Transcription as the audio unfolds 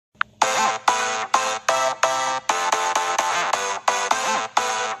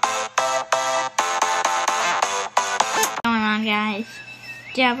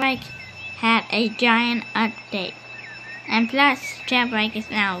Jailbreak had a giant update. And plus, Jailbreak is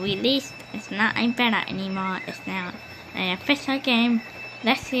now released. It's not a beta anymore. It's now an official game.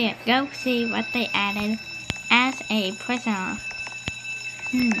 Let's go see what they added as a prisoner.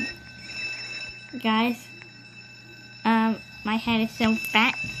 Guys, my head is so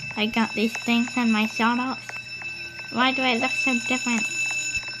fat. I got these things on my shoulders. Why do I look so different?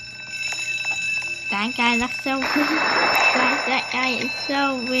 That guy looks so weird. Guys, that guy is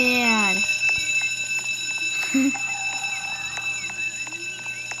so weird.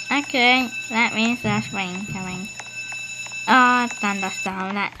 Okay, that means there's rain coming. Oh,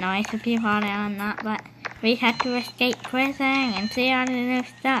 thunderstorm, that noise if you hold it or not, but we had to escape prison and see all the new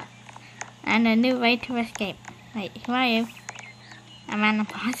stuff. And a new way to escape. Wait, who are you? I'm on the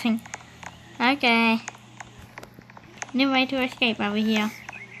pausing. Okay. New way to escape over here.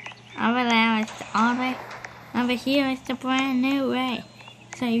 Over there is the old way. Over here is the brand new way.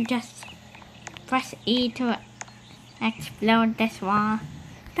 So you just press E to explode this wall.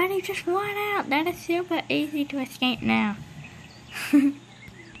 Then you just run out. That is super easy to escape now.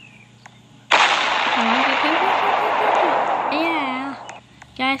 Yeah.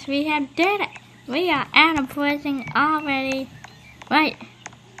 Guys, we have did it. We are out of prison already. Wait.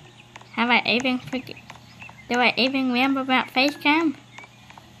 Have I even forget? Do I even remember about face cam?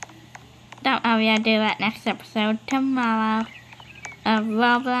 Don't worry, I'll do that next episode tomorrow of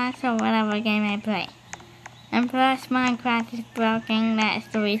Roblox or whatever game I play. And plus, Minecraft is broken. That is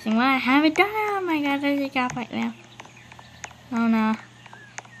the reason why I haven't done it. Oh my god, there's a cop right now. Oh no.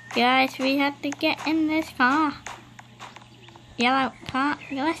 Guys, we have to get in this car. Yellow car.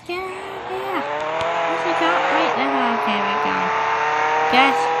 Let's get out of here. There's a cop right there. Okay, we're gone.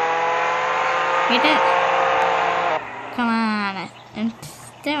 Guys, we did it. Come on. It's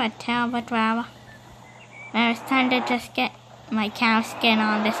still a terrible driver. Well, it's time to just get my cow skin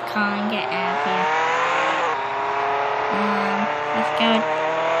on this car and get out of here. Let's go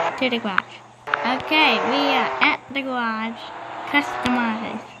to the garage. Okay, we are at the garage.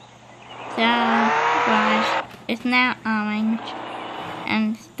 Customized. So, the garage is now orange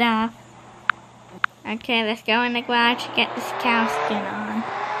and stuff. Okay, let's go in the garage to get this cow skin on.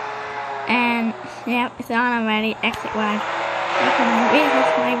 And, yep, it's on already. Exit garage. Look at my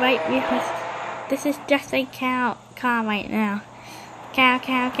wheels, my right wheels. This is just a cow car right now. Cow,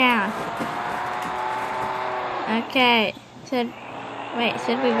 cow, cow. Okay, should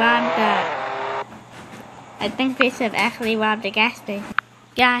we rob the... I think we should actually rob the gas station.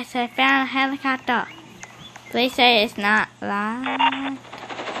 Guys, I found a helicopter. Please say it's not loud.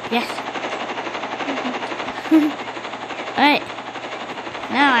 Yes. Wait.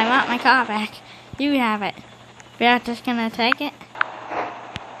 No, I want my car back. You have it. We're just gonna take it.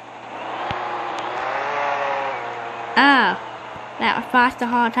 Oh, that was fast the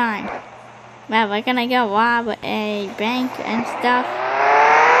whole time. Well, we're gonna go rob a bank and stuff.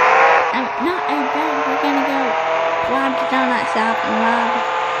 Not a bank, we're gonna go rob the donut shop and rob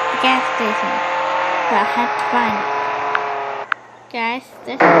the gas station. So I had to find it. Guys,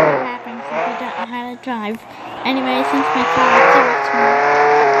 this is what happens if you don't know how to drive. Anyway, since my car is so small,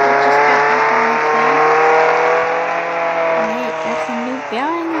 we just got up on this way. Wait, there's a new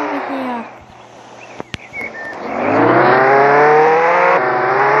building over here.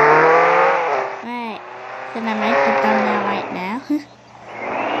 Should I make the thumbnail right now?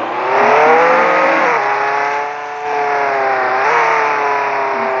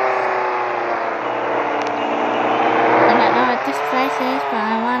 I don't know what this place is, but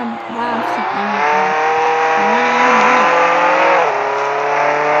I want to rob something right now. I want to earn money.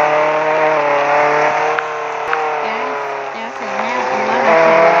 Guys, there's now a water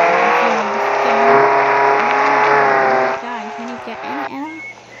tower. Oh my god, can you get in it at all?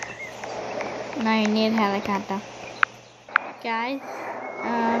 No, you need a helicopter. Guys,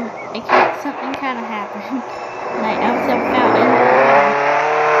 something kind of happened. And I also fell in the water.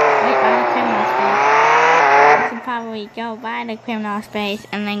 Right by the criminal space. I should probably go by the criminal space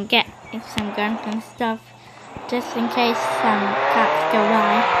and then get some guns and stuff. Just in case some cops go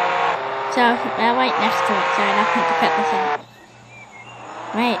by. So, they're right next to it, so I don't have to cut this out.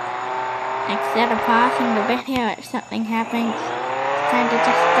 Wait. Instead of pausing the video if something happens, time to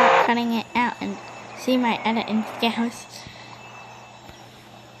just start cutting it out and see my editing skills.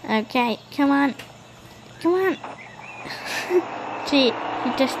 Okay, come on. Come on. Gee,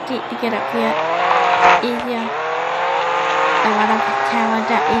 you just need to get up here. Easier. The water tower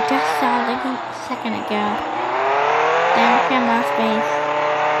that we just saw like a second ago. Then criminal space.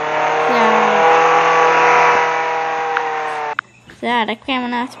 So the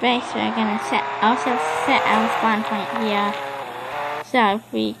criminal space we're gonna also set our spawn point here. So if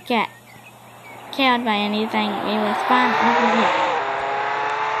we get killed by anything, we will spawn over here.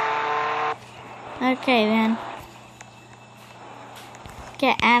 Okay then.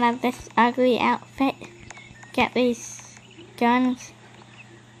 Get out of this ugly outfit. Get these guns.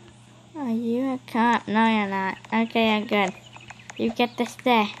 Are you a cop? No, you're not. Okay, you're good. You get to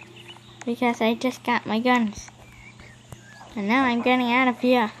stay. Because I just got my guns. And now I'm getting out of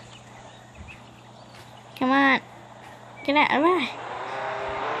here. Come on. Get out of the way.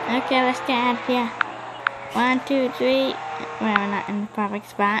 Okay, let's get out of here. 1, 2, 3. Well, we're not in the perfect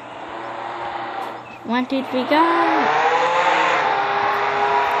spot. 1, 2, 3, go!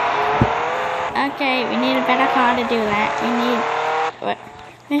 Okay, we need a better car to do that.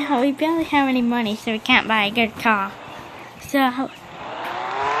 We barely have any money, so we can't buy a good car. So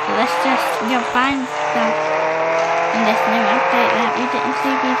let's just go find stuff in this new update that we didn't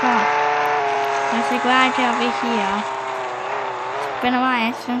see before. There's a garage over here. It's been a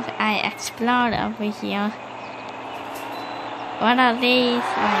while since I explored over here. What are these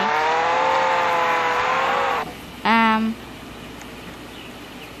like?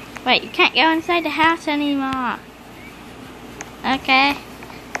 Wait, you can't go inside the house anymore. Okay.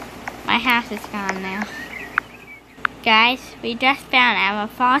 My house is gone now. Guys, we just found our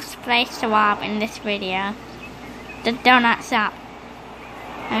first place to rob in this video. The donut shop.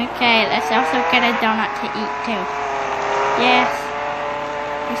 Okay, let's also get a donut to eat too. Yes.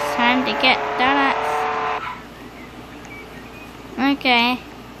 It's time to get donuts. Okay.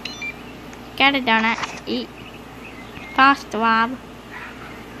 Got a donut. Eat. First rob.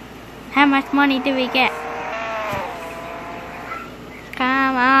 How much money do we get?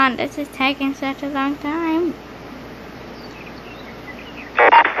 Come on, this is taking such a long time.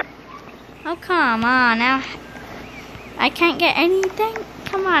 Oh, come on now. I can't get anything?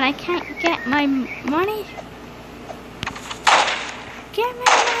 Come on, I can't get my money? Give me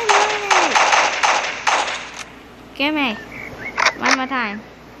my money! Give me. One more time.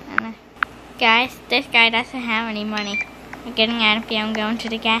 Guys, this guy doesn't have any money. I'm getting out of here. I'm going to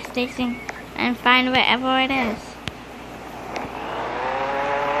the gas station and find wherever it is.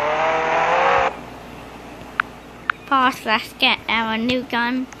 First, let's get our new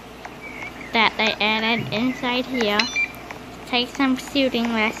gun that they added inside here. Take some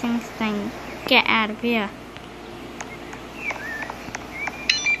shooting lessons and get out of here.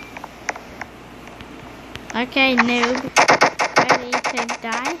 Okay, noob. Ready to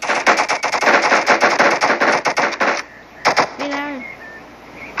die? Reload.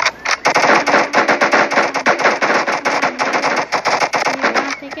 You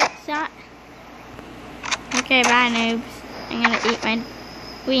want to get shot? Okay, bye noobs. I'm gonna eat my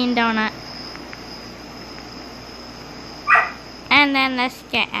green donut. And then let's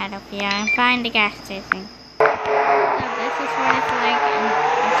get out of here and find the gas station. So this is what it's like in the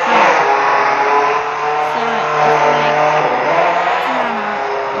tunnel. So it's like tunnel,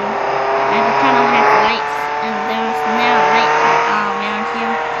 and the tunnel has lights, and there's no lights at all around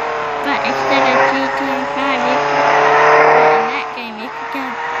here. But instead of GTA 5, in that game you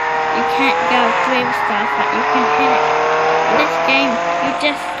can't go through stuff, but you can hit it. In this game, you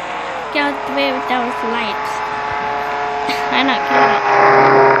just go through those lights. I don't get it.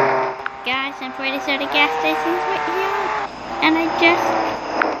 Guys, I'm pretty sure the gas station's right here. And I just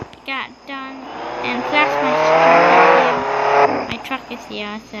got done. And plus my truck is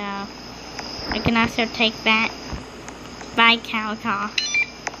here, so I can also take that by cow car.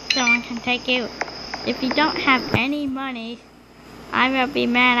 Someone can take you. If you don't have any money, I will be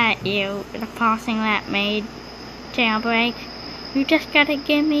mad at you, the person that made jailbreak. You just gotta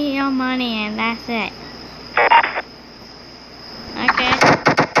give me your money and that's it. Okay.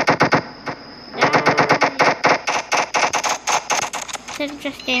 Should've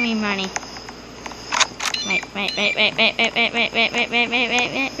just gave me money. Wait.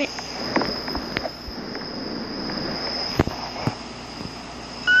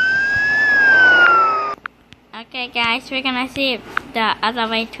 Okay guys, we're gonna see if the other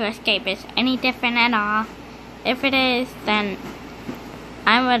way to escape is any different at all. If it is, then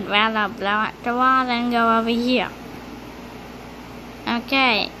I would rather blow up the wall than go over here.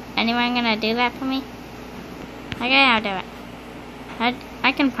 Okay, anyone gonna do that for me? Okay, I'll do it.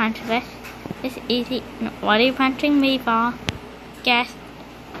 I can punch this. It's easy. What are you punching me for? Guess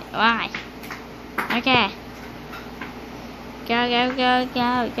why? Okay. Go.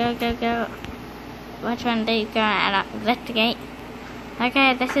 Which one do you go out of? Lift the gate.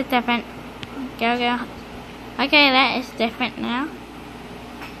 Okay, this is different. Go. Okay, that is different now.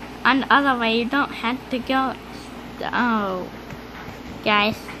 On the other way, you don't have to go. Oh.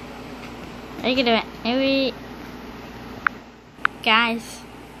 Guys, you can do it. Maybe. Guys,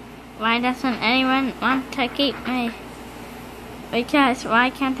 why doesn't anyone want to keep me? Because why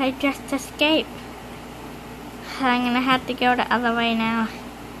can't I just escape? So I'm gonna have to go the other way now.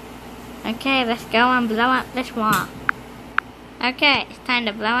 Okay, let's go and blow up this wall. Okay, it's time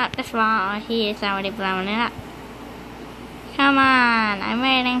to blow up this wall. Oh, he is already blowing it up. Come on, I'm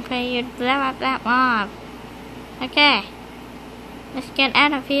waiting for you to blow up that wall. Okay, let's get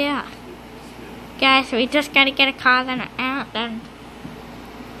out of here. Guys, we just gotta get a car then out then.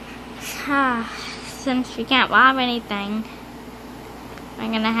 Since we can't rob anything,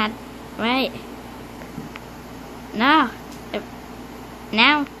 I'm gonna have, wait. No.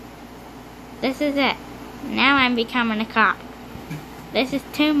 Now, this is it. Now I'm becoming a cop. This is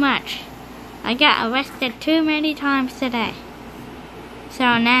too much. I got arrested too many times today.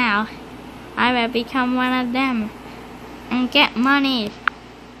 So now, I will become one of them and get money.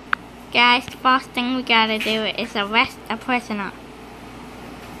 Guys, the first thing we gotta do is arrest a prisoner.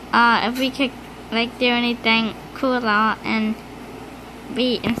 If we could like do anything cooler and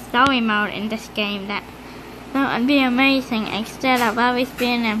be in story mode in this game, that would be amazing. Instead of always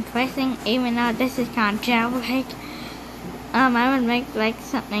being in prison, even though this is kind of jailbreak, I would make like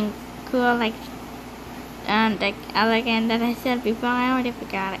something cool, like the other game that I said before. I already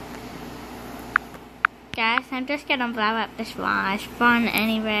forgot it. Guys, I'm just gonna blow up this wall. It's fun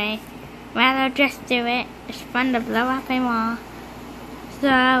anyway. Rather just do it. It's fun to blow up a wall.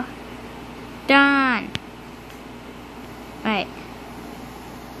 So, done. Wait.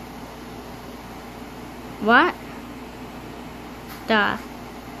 What? Duh.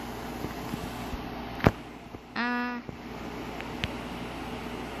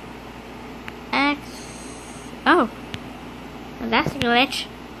 X. Oh. Well, that's a glitch.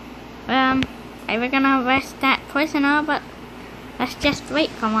 I was gonna arrest that prisoner, but let's just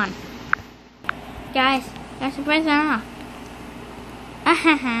wait for one. Guys, there's a prisoner.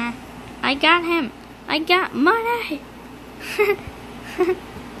 I got him. I got money.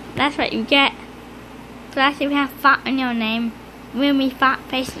 That's what you get. Plus, you have fat in your name. Roomy Fat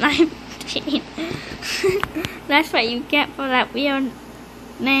Face 19. That's what you get for that weird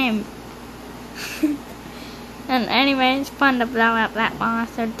name. And anyway, it's fun to blow up that wall,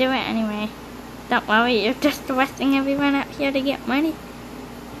 so do it anyway. Don't worry, you're just arresting everyone up here to get money.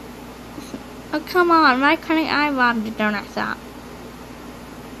 Oh, come on, why couldn't I rob the donut shop?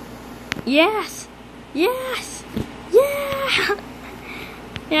 Yes! Yes! Yeah!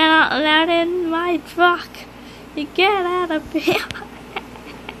 You're not allowed in my truck. You get out of here.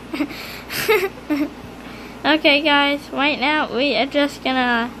 Okay, guys, right now we are just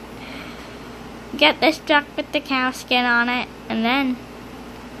gonna get this truck with the cow skin on it, and then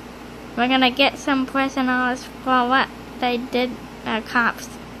we're gonna get some prisoners for what they did. Cops,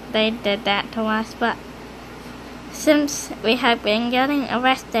 they did that to us, but since we have been getting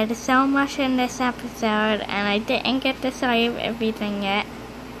arrested so much in this episode and I didn't get to save everything yet,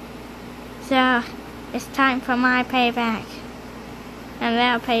 so it's time for my payback and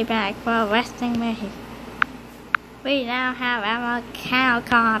their payback for arresting me. We now have our cow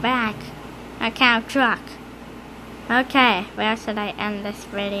car back, a cow truck. Okay, where should I end this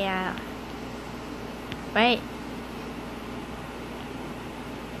video? Wait.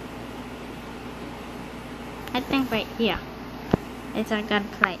 I think right here is a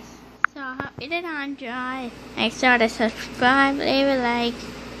good place. So I hope you did enjoy. Make sure to subscribe, leave a like,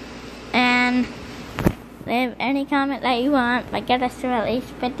 and leave any comment that you want. But get us to at least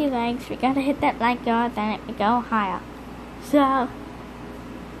 50 likes. We gotta hit that like goal, then it will go higher. So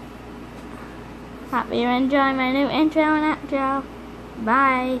hope you enjoy my new intro and outro.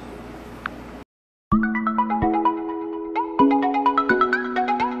 Bye.